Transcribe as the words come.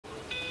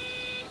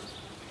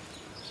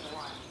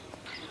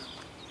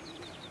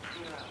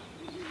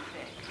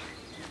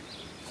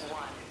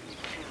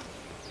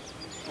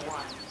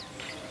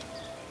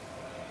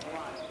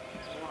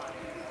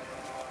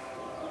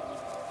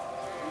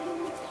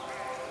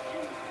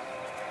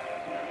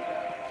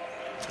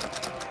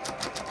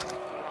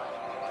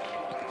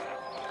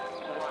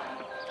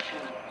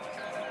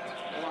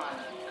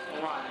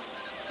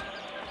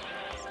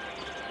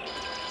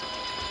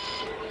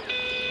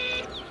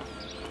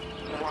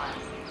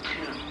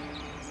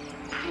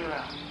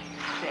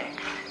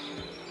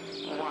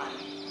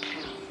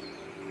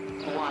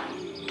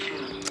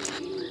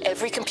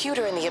Every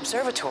computer in the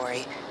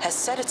observatory has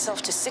set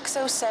itself to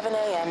 6:07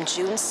 a.m.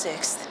 June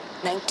 6th,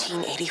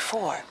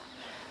 1984.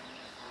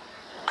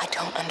 I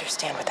don't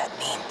understand what that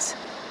means.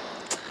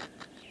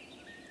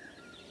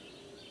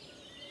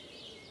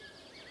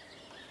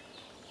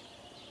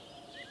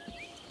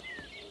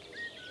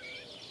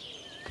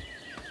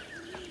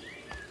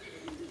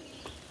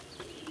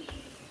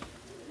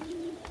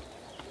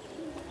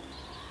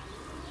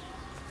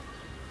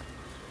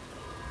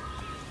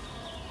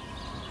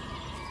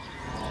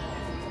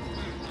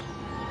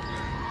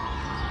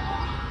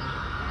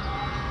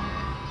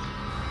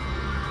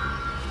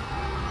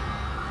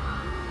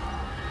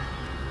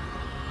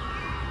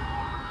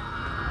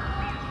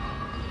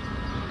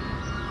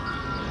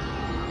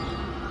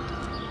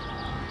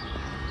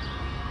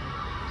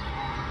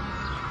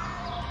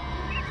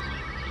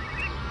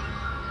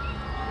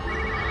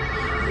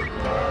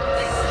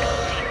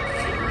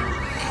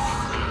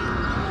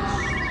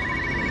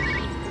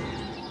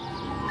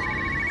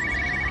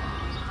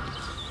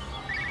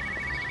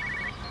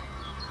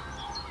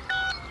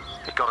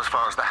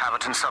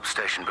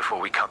 Substation before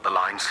we cut the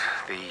lines.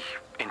 The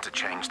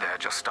interchange there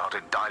just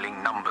started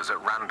dialing numbers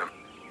at random.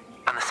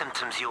 And the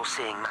symptoms you're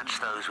seeing match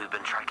those we've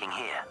been tracking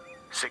here?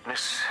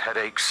 Sickness,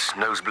 headaches,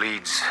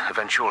 nosebleeds,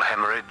 eventual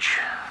hemorrhage,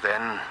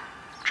 then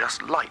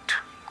just light,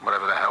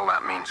 whatever the hell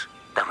that means.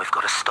 Then we've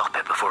got to stop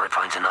it before it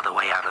finds another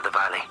way out of the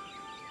valley.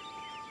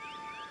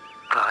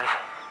 Clive,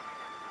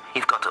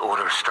 you've got to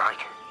order a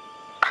strike.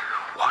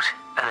 What?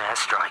 An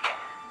airstrike.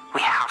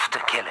 We have to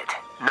kill it.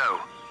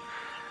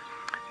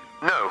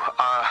 No,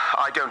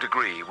 I don't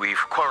agree. We've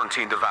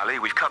quarantined the valley,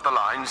 we've cut the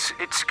lines,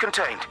 it's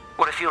contained.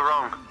 What if you're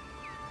wrong?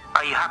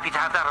 Are you happy to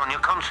have that on your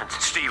conscience?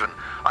 Stephen,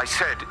 I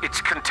said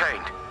it's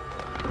contained.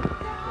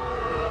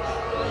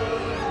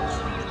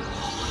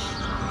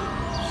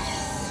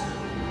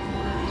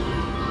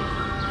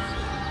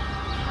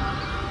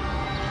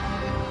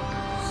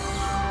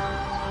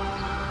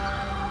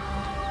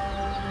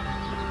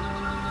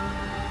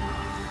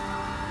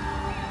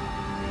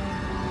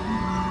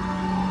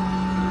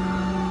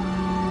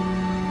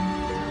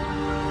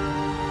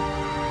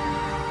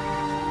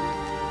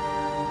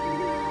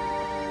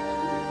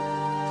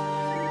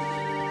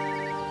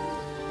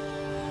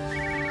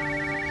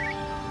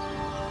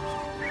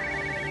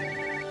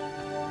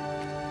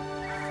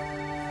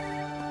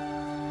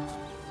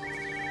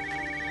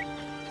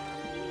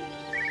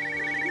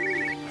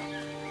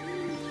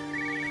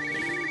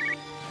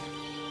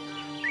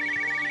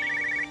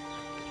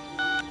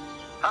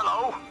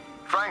 Hello,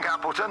 Frank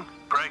Appleton.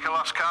 Break a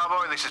lost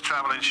cowboy, this is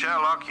Traveling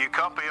Sherlock. You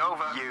copy,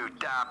 over. You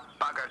damn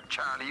bugger,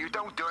 Charlie. You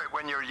don't do it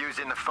when you're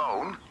using the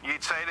phone.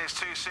 You'd say this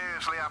too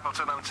seriously,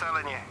 Appleton, I'm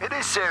telling you. It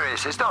is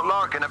serious. It's not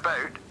larking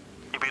about.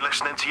 You be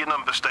listening to your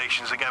number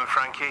stations again,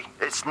 Frankie.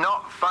 It's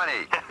not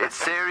funny. It's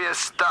serious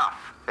stuff,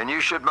 and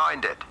you should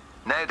mind it.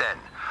 Now then,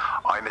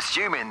 I'm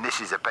assuming this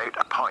is about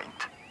a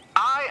pint.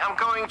 I am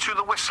going to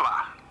the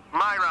Whistler.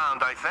 My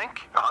round, I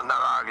think. I'll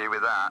not argue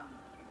with that.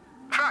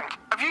 Frank,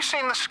 have you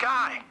seen the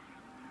sky?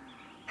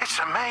 It's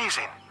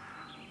amazing.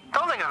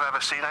 Don't think I've ever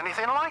seen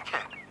anything like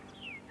it.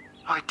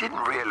 I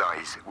didn't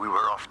realize we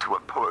were off to a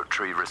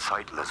poetry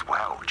recital as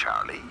well,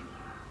 Charlie.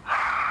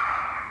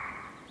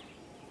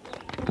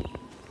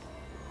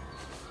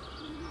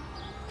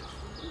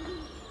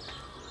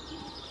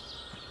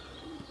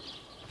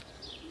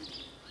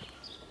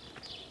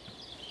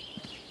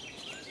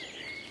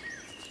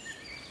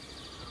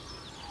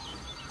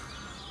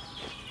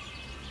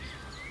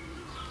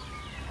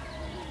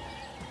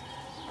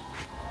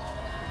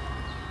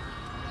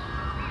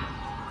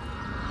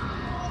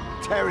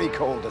 Terry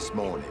called this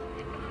morning.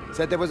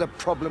 Said there was a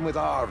problem with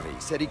Harvey.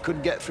 Said he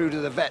couldn't get through to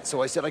the vet,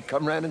 so I said I'd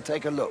come round and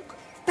take a look.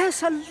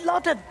 There's a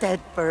lot of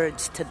dead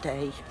birds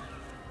today.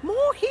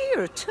 More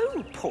here,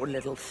 too, poor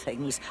little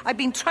things. I've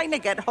been trying to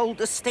get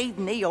hold of Steve,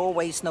 and he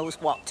always knows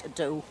what to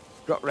do.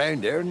 Got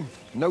round here and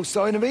no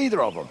sign of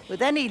either of them.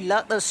 With any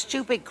luck, the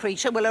stupid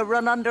creature will have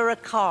run under a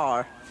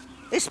car.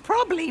 It's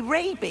probably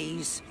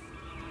rabies.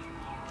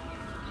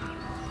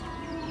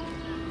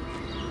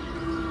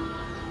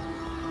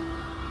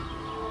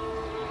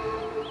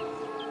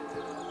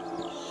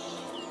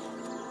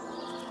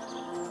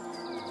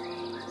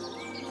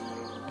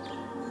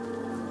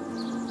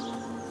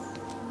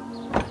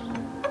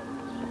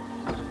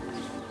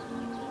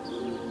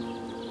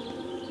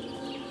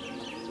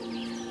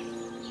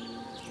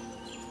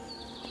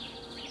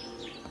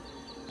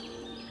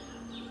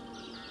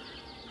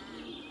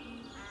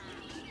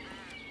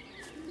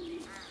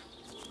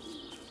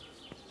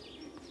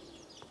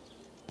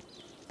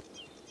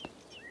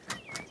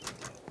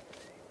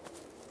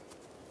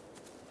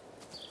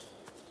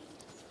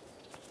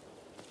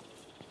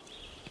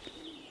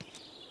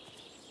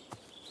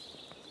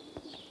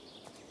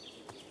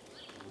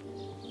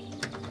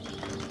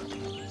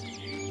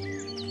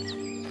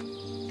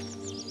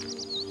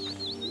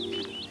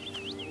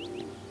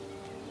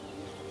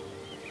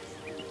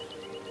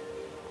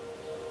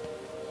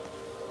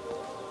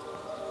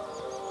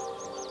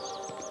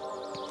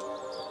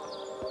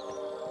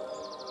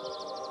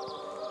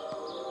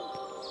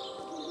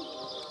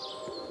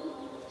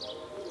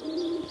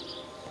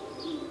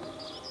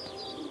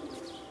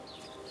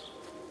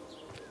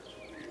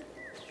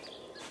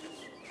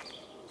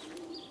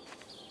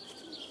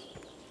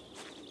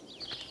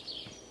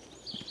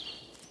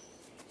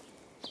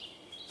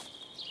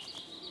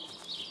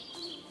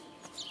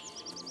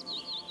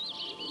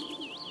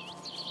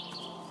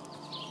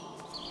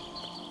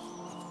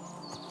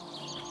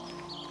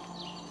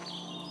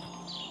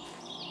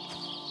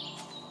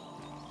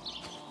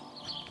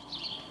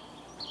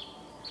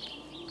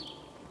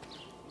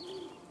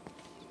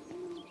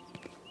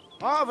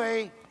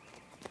 Harvey!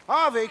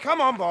 Harvey,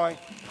 come on, boy.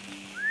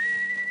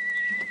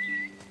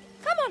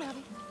 Come on,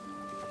 Harvey.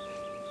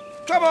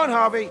 Come on,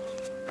 Harvey.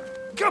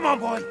 Come on,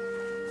 boy.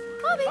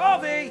 Harvey.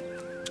 Harvey!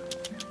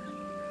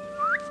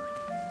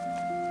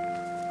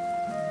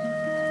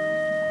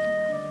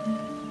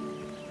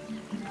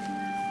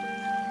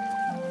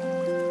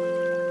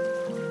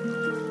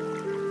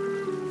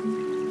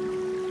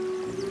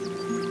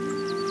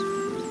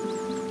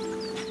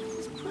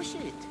 Push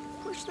it.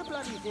 Push the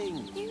bloody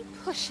thing. You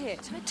push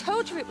it. I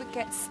told you it would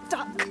get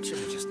stuck. Should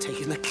have just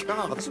taken the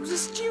car. This was a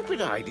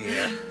stupid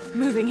idea.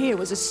 Moving here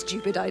was a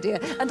stupid idea.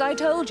 And I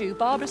told you,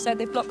 Barbara said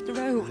they blocked the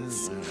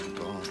roads.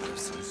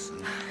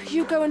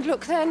 You go and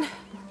look then.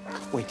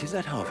 Wait, is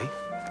that Harvey?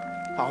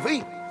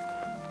 Harvey?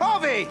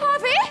 Harvey!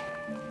 Harvey!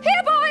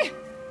 Here, boy!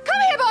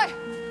 Come here, boy!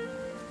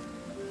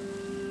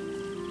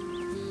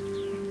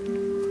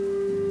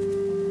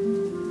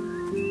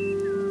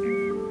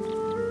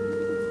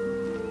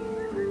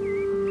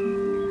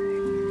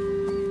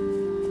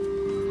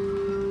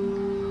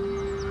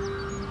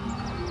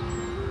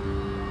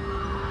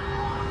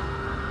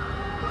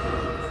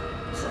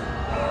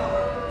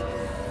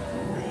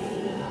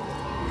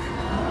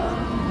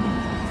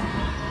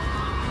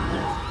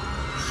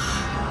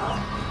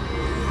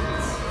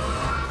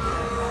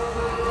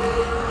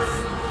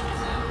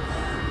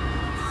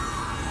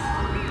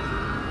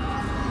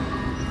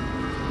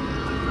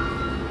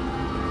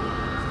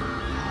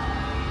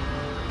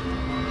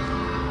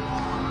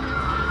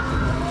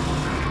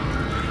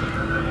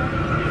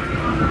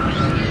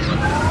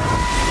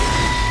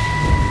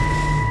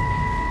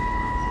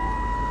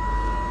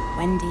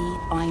 Wendy,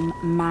 I'm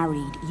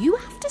married. You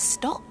have to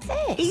stop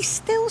this. He's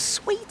still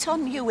sweet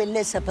on you,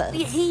 Elizabeth.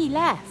 He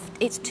left.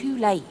 It's too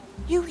late.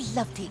 You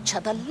loved each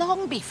other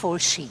long before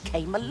she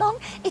came along.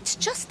 It's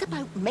just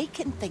about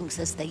making things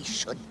as they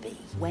should be.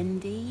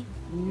 Wendy,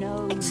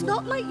 no. It's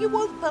not like you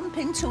won't bump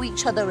into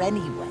each other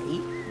anyway.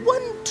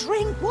 One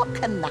drink, what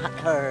can that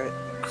hurt?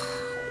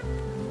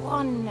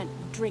 One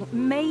drink,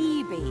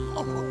 maybe.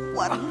 Oh,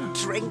 one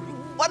drink,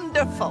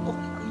 wonderful.